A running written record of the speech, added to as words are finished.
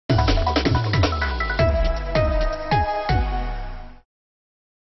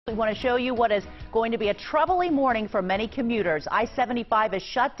want to show you what is going to be a troubling morning for many commuters. I-75 is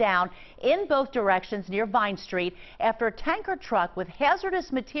shut down in both directions near Vine Street after a tanker truck with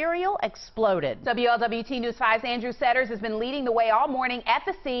hazardous material exploded. WLWT News 5's Andrew Setters has been leading the way all morning at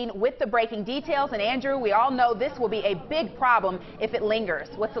the scene with the breaking details. And Andrew, we all know this will be a big problem if it lingers.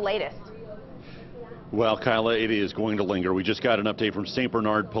 What's the latest? Well, Kyla, it is going to linger. We just got an update from St.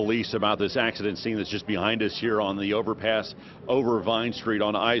 Bernard Police about this accident scene that's just behind us here on the overpass over Vine Street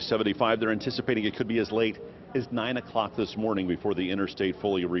on I-75. They're anticipating it could be as late as 9 o'clock this morning before the interstate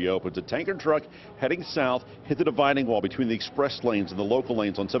fully reopens. A tanker truck heading south hit the dividing wall between the express lanes and the local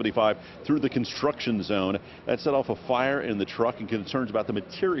lanes on 75 through the construction zone. That set off a fire in the truck and concerns about the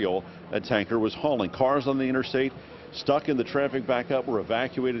material that tanker was hauling. Cars on the interstate stuck in the traffic backup were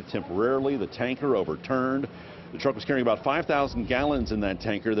evacuated temporarily. The tanker overturned. The truck was carrying about 5,000 gallons in that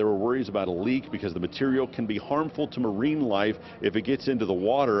tanker. There were worries about a leak because the material can be harmful to marine life if it gets into the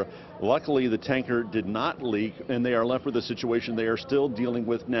water. Luckily, the tanker did not leak, and they are left with a situation they are still dealing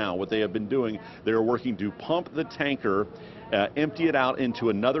with now. What they have been doing, they are working to pump the tanker, empty it out into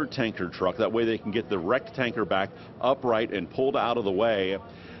another tanker truck. That way they can get the wrecked tanker back upright and pulled out of the way.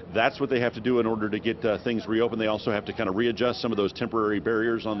 That's what they have to do in order to get things reopened. They also have to kind of readjust some of those temporary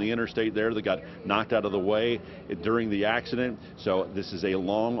barriers on the interstate there that got knocked out of the way during the accident. So this is a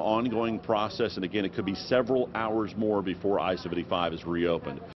long, ongoing process. And again, it could be several hours more before I-75 is reopened.